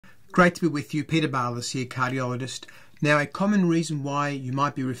Great to be with you, Peter Barlis here, cardiologist. Now, a common reason why you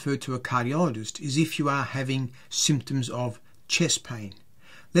might be referred to a cardiologist is if you are having symptoms of chest pain.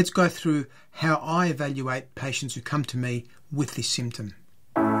 Let's go through how I evaluate patients who come to me with this symptom.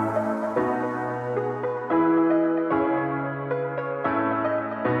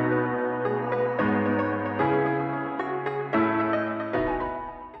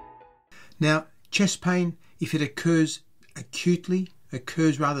 Now, chest pain, if it occurs acutely,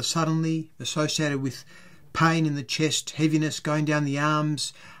 occurs rather suddenly, associated with pain in the chest, heaviness going down the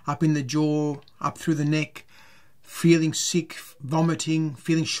arms, up in the jaw, up through the neck, feeling sick, vomiting,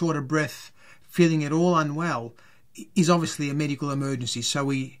 feeling short of breath, feeling at all unwell, is obviously a medical emergency. So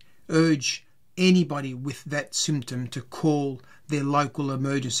we urge anybody with that symptom to call their local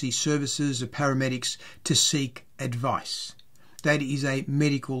emergency services or paramedics to seek advice. That is a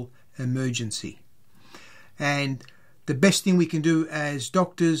medical emergency. And the best thing we can do as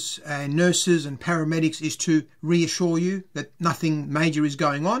doctors and nurses and paramedics is to reassure you that nothing major is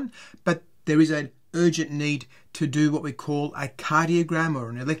going on, but there is an urgent need to do what we call a cardiogram or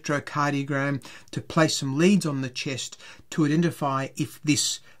an electrocardiogram to place some leads on the chest to identify if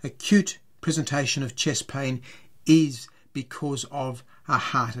this acute presentation of chest pain is because of a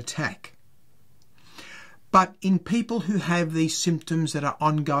heart attack. But in people who have these symptoms that are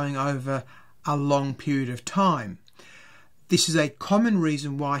ongoing over a long period of time, this is a common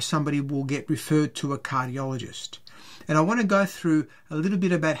reason why somebody will get referred to a cardiologist. And I want to go through a little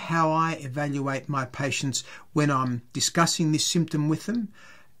bit about how I evaluate my patients when I'm discussing this symptom with them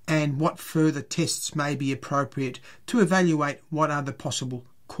and what further tests may be appropriate to evaluate what are the possible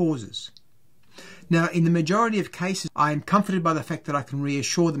causes. Now, in the majority of cases, I am comforted by the fact that I can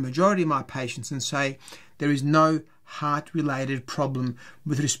reassure the majority of my patients and say there is no heart-related problem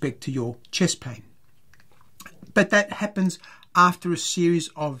with respect to your chest pain. But that happens after a series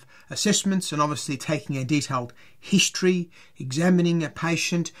of assessments and obviously taking a detailed history, examining a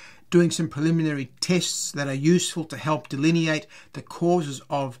patient, doing some preliminary tests that are useful to help delineate the causes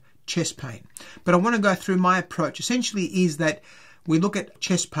of chest pain. But I want to go through my approach. Essentially is that we look at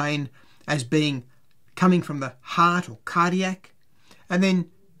chest pain as being coming from the heart or cardiac, and then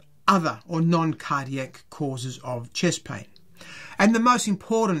other or non-cardiac causes of chest pain. And the most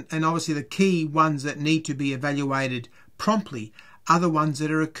important and obviously the key ones that need to be evaluated promptly are the ones that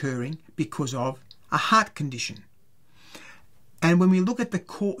are occurring because of a heart condition. And when we look at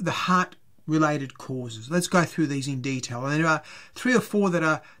the heart-related causes, let's go through these in detail. And there are 3 or 4 that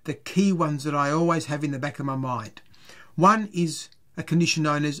are the key ones that I always have in the back of my mind. One is a condition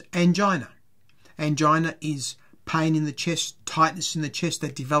known as angina. Angina is pain in the chest, tightness in the chest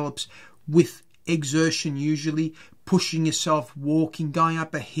that develops with exertion, usually pushing yourself, walking, going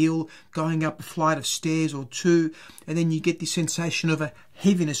up a hill, going up a flight of stairs or 2, and then you get this sensation of a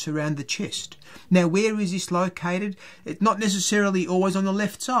heaviness around the chest. Now, where is this located? It's not necessarily always on the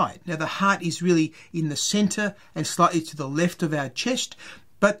left side. Now, the heart is really in the center and slightly to the left of our chest,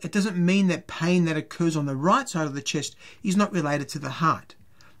 but it doesn't mean that pain that occurs on the right side of the chest is not related to the heart.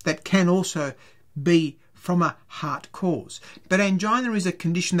 That can also be from a heart cause. But angina is a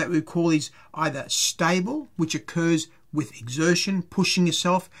condition that we call is either stable, which occurs with exertion, pushing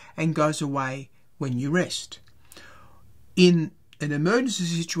yourself, and goes away when you rest. In an emergency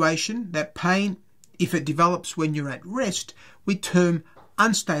situation, that pain, if it develops when you're at rest, we term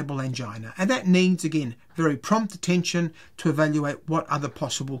unstable angina. And that needs, again, very prompt attention to evaluate what are the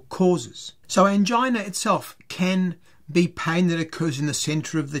possible causes. So angina itself can be pain that occurs in the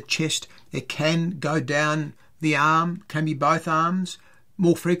center of the chest. It can go down the arm, can be both arms,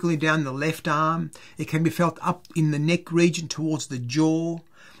 more frequently down the left arm. It can be felt up in the neck region towards the jaw.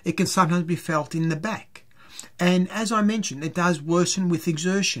 It can sometimes be felt in the back. And as I mentioned, it does worsen with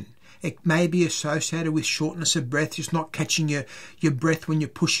exertion. It may be associated with shortness of breath, just not catching your breath when you're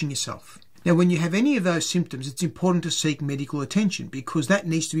pushing yourself. Now, when you have any of those symptoms, it's important to seek medical attention because that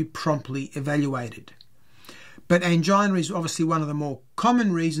needs to be promptly evaluated. But angina is obviously one of the more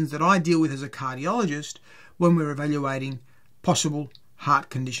common reasons that I deal with as a cardiologist when we're evaluating possible heart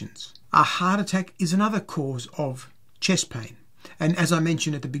conditions. A heart attack is another cause of chest pain. And as I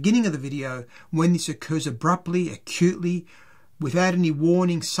mentioned at the beginning of the video, when this occurs abruptly, acutely, without any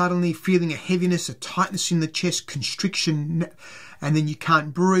warning, suddenly feeling a heaviness, a tightness in the chest, constriction, and then you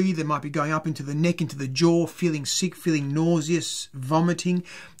can't breathe, it might be going up into the neck, into the jaw, feeling sick, feeling nauseous, vomiting.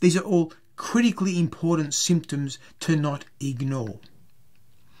 These are all critically important symptoms to not ignore.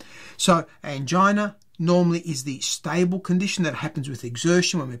 So angina normally is the stable condition that happens with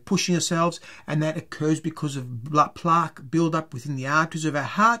exertion when we're pushing ourselves, and that occurs because of blood plaque build-up within the arteries of our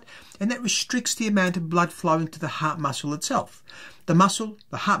heart, and that restricts the amount of blood flowing to the heart muscle itself. The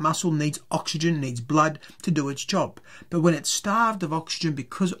heart muscle needs oxygen, needs blood to do its job. But when it's starved of oxygen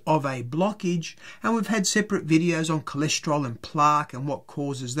because of a blockage, and we've had separate videos on cholesterol and plaque and what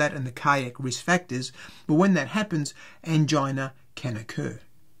causes that and the cardiac risk factors, but when that happens, angina can occur.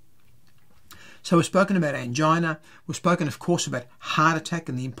 So we've spoken about angina. We've spoken, of course, about heart attack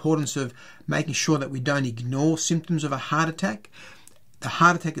and the importance of making sure that we don't ignore symptoms of a heart attack. The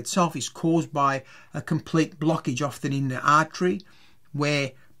heart attack itself is caused by a complete blockage, often in the artery,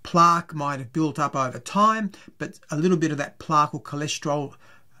 where plaque might have built up over time, but a little bit of that plaque or cholesterol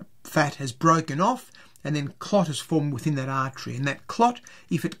fat has broken off, and then clot has formed within that artery. And that clot,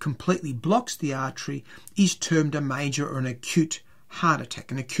 if it completely blocks the artery, is termed a major or an acute heart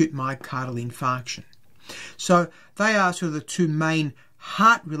attack, an acute myocardial infarction. So they are sort of the two main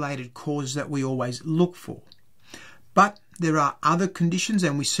heart-related causes that we always look for. But there are other conditions,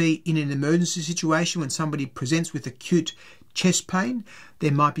 and we see in an emergency situation when somebody presents with acute chest pain,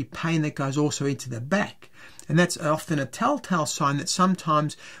 there might be pain that goes also into the back. And that's often a telltale sign that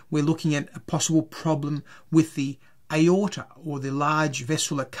sometimes we're looking at a possible problem with the aorta, or the large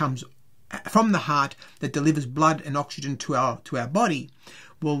vessel that comes from the heart that delivers blood and oxygen to our body.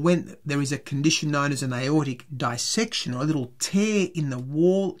 Well, when there is a condition known as an aortic dissection, or a little tear in the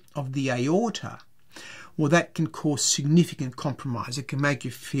wall of the aorta, well, that can cause significant compromise. It can make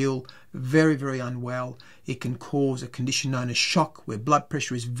you feel very, very unwell. It can cause a condition known as shock, where blood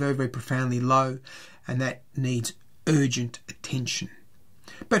pressure is very, very profoundly low, and that needs urgent attention.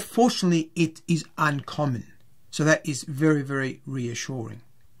 But fortunately, it is uncommon. So that is very, very reassuring.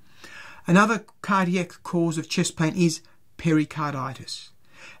 Another cardiac cause of chest pain is pericarditis.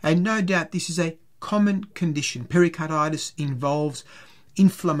 And no doubt this is a common condition. Pericarditis involves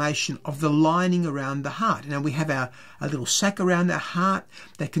inflammation of the lining around the heart. Now we have a little sac around our heart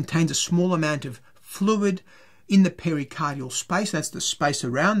that contains a small amount of fluid in the pericardial space. That's the space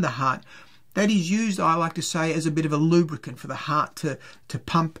around the heart. That is used, I like to say, as a bit of a lubricant for the heart to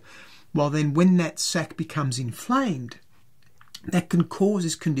pump. Well, then when that sac becomes inflamed, that can cause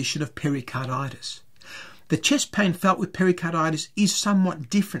this condition of pericarditis. The chest pain felt with pericarditis is somewhat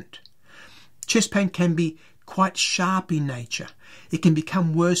different. Chest pain can be quite sharp in nature. It can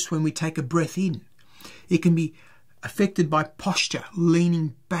become worse when we take a breath in. It can be affected by posture.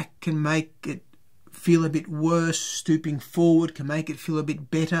 Leaning back can make it feel a bit worse. Stooping forward can make it feel a bit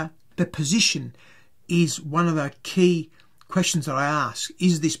better. The position is one of the key questions that I ask.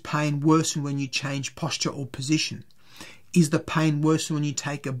 Is this pain worsen when you change posture or position? Is the pain worsen when you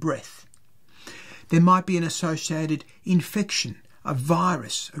take a breath? There might be an associated infection, a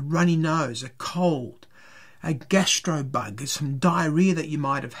virus, a runny nose, a cold, a gastro bug, some diarrhea that you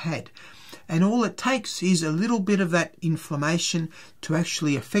might have had. And all it takes is a little bit of that inflammation to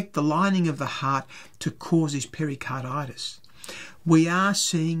actually affect the lining of the heart to cause this pericarditis. We are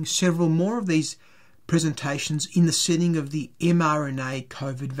seeing several more of these presentations in the setting of the mRNA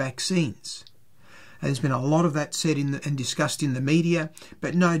COVID vaccines. And there's been a lot of that said and discussed in the media,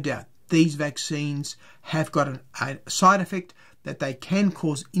 but no doubt these vaccines have got a side effect that they can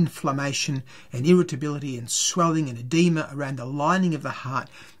cause inflammation and irritability and swelling and edema around the lining of the heart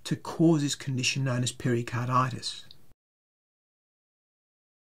to cause this condition known as pericarditis.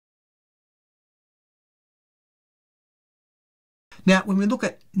 Now, when we look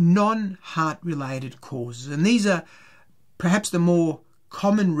at non-heart related causes, and these are perhaps the more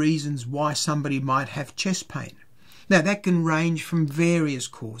common reasons why somebody might have chest pain. Now, that can range from various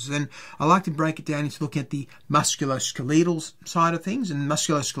causes, and I like to break it down into looking at the musculoskeletal side of things. And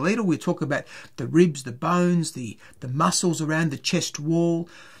musculoskeletal, we talk about the ribs, the bones, the muscles around the chest wall.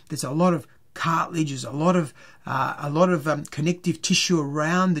 There's a lot of cartilage, there's a lot of connective tissue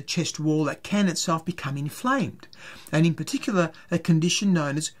around the chest wall that can itself become inflamed, and in particular a condition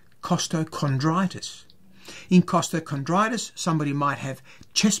known as costochondritis. In costochondritis, somebody might have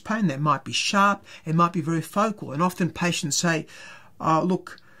chest pain that might be sharp, it might be very focal, and often patients say, oh,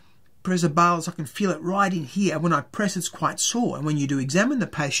 look, Professor Barlis, I can feel it right in here, and when I press it's quite sore. And when you do examine the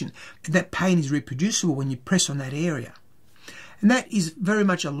patient, that pain is reproducible when you press on that area. And that is very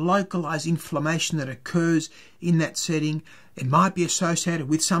much a localized inflammation that occurs in that setting. It might be associated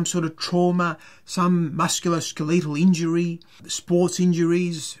with some sort of trauma, some musculoskeletal injury, sports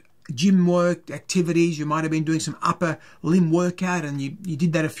injuries, gym work, activities. You might have been doing some upper limb workout and you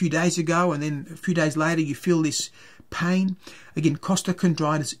did that a few days ago, and then a few days later you feel this pain. Again,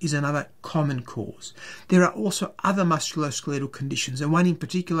 costochondritis is another common cause. There are also other musculoskeletal conditions, and one in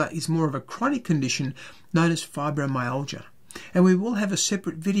particular is more of a chronic condition known as fibromyalgia. And we will have a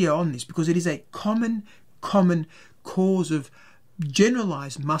separate video on this because it is a common cause of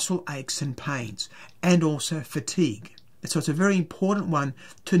generalized muscle aches and pains, and also fatigue. So it's a very important one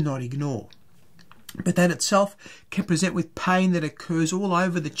to not ignore. But that itself can present with pain that occurs all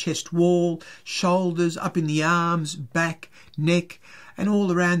over the chest wall, shoulders, up in the arms, back, neck, and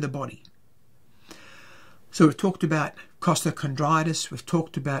all around the body. So we've talked about costochondritis, we've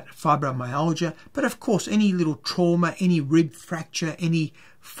talked about fibromyalgia, but of course any little trauma, any rib fracture, any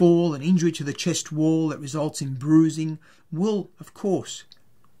fall and injury to the chest wall that results in bruising will, of course,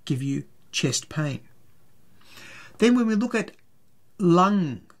 give you chest pain. Then when we look at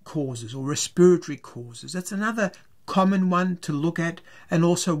lung causes or respiratory causes, that's another common one to look at and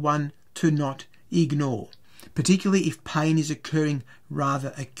also one to not ignore, particularly if pain is occurring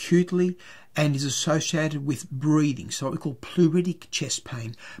rather acutely and is associated with breathing. So what we call pleuritic chest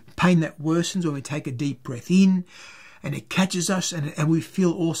pain, pain that worsens when we take a deep breath in and it catches us and we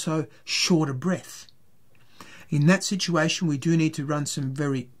feel also short of breath. In that situation, we do need to run some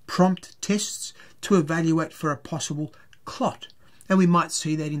very prompt tests to evaluate for a possible clot. And we might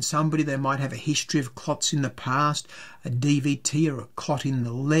see that in somebody, they might have a history of clots in the past, a DVT or a clot in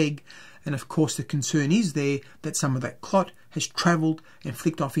the leg. And of course, the concern is there that some of that clot has travelled and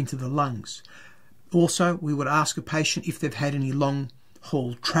flicked off into the lungs. Also, we would ask a patient if they've had any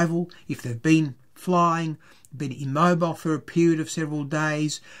long-haul travel, if they've been flying, been immobile for a period of several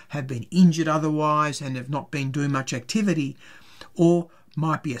days, have been injured otherwise and have not been doing much activity, or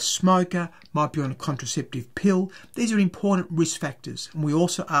might be a smoker, might be on a contraceptive pill. These are important risk factors. And we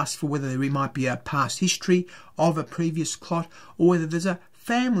also ask for whether there might be a past history of a previous clot or whether there's a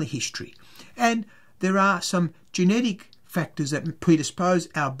family history. And there are some genetic factors that predispose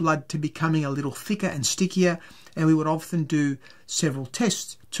our blood to becoming a little thicker and stickier, and we would often do several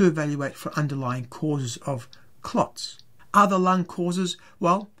tests to evaluate for underlying causes of clots. Other lung causes,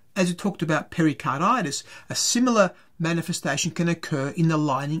 well, as we talked about pericarditis, a similar manifestation can occur in the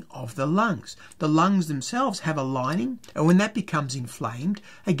lining of the lungs. The lungs themselves have a lining, and when that becomes inflamed,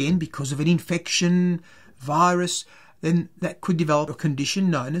 again because of an infection, virus, then that could develop a condition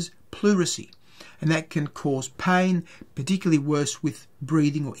known as pleurisy. And that can cause pain, particularly worse with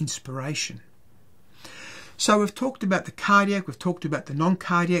breathing or inspiration. So we've talked about the cardiac, we've talked about the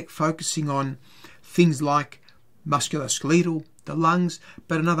non-cardiac, focusing on things like musculoskeletal, the lungs,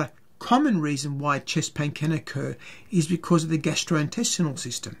 but another common reason why chest pain can occur is because of the gastrointestinal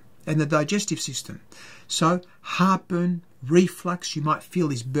system and the digestive system. So heartburn, reflux, you might feel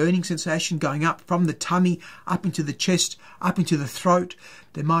this burning sensation going up from the tummy, up into the chest, up into the throat.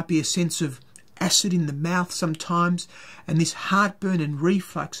 There might be a sense of acid in the mouth sometimes, and this heartburn and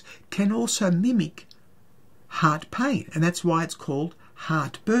reflux can also mimic heart pain, and that's why it's called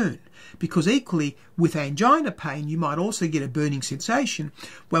heartburn. Because equally with angina pain, you might also get a burning sensation.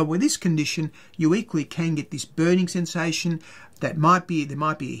 Well, with this condition, you equally can get this burning sensation. There might be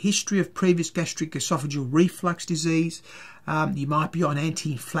a history of previous gastric esophageal reflux disease. You might be on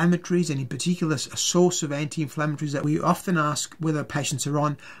anti-inflammatories, and in particular, a source of anti-inflammatories that we often ask whether patients are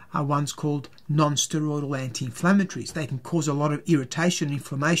on are ones called non-steroidal anti-inflammatories. They can cause a lot of irritation and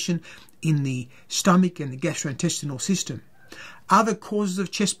inflammation in the stomach and the gastrointestinal system. Other causes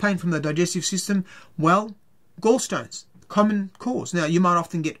of chest pain from the digestive system, well, gallstones, common cause. Now, you might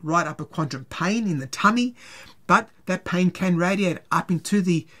often get right upper quadrant pain in the tummy, but that pain can radiate up into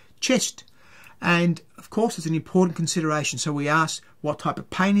the chest. And of course, it's an important consideration. So we ask, what type of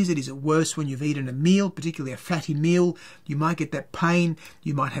pain is it? Is it worse when you've eaten a meal, particularly a fatty meal? You might get that pain.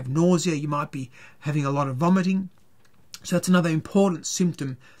 You might have nausea. You might be having a lot of vomiting. So that's another important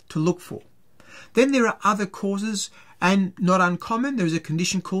symptom to look for. Then there are other causes, and not uncommon, there is a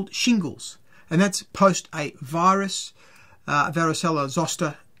condition called shingles. And that's post a virus, varicella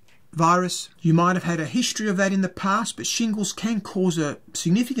zoster virus. You might have had a history of that in the past, but shingles can cause a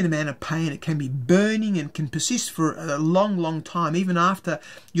significant amount of pain. It can be burning and can persist for a long time, even after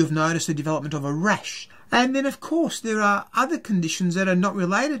you've noticed the development of a rash. And then, of course, there are other conditions that are not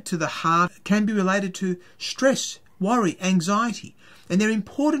related to the heart, can be related to stress, worry, anxiety. And they're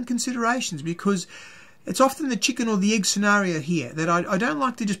important considerations because it's often the chicken or the egg scenario here, that I don't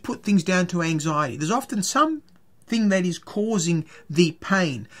like to just put things down to anxiety. There's often something that is causing the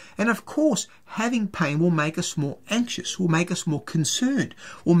pain. And of course, having pain will make us more anxious, will make us more concerned,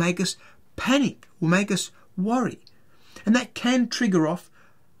 will make us panic, will make us worry. And that can trigger off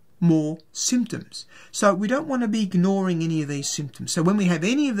more symptoms. So we don't want to be ignoring any of these symptoms. So when we have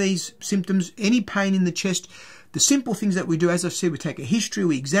any of these symptoms, any pain in the chest, The simple things that we do, as I said, we take a history,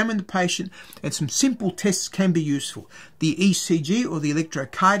 we examine the patient, and some simple tests can be useful. The ECG or the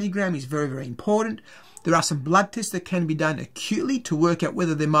electrocardiogram is very, very important. There are some blood tests that can be done acutely to work out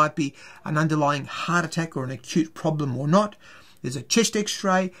whether there might be an underlying heart attack or an acute problem or not. There's a chest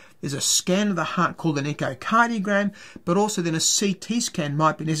x-ray, there's a scan of the heart called an echocardiogram, but also then a CT scan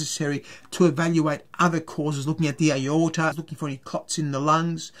might be necessary to evaluate other causes, looking at the aorta, looking for any clots in the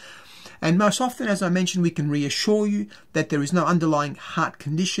lungs. And most often, as I mentioned, we can reassure you that there is no underlying heart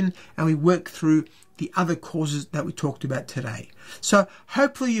condition, and we work through the other causes that we talked about today. So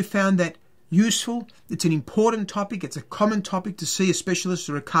hopefully you found that useful. It's an important topic. It's a common topic to see a specialist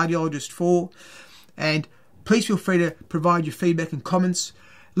or a cardiologist for. And please feel free to provide your feedback and comments.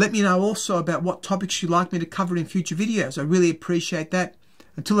 Let me know also about what topics you'd like me to cover in future videos. I really appreciate that.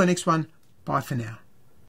 Until the next one, bye for now.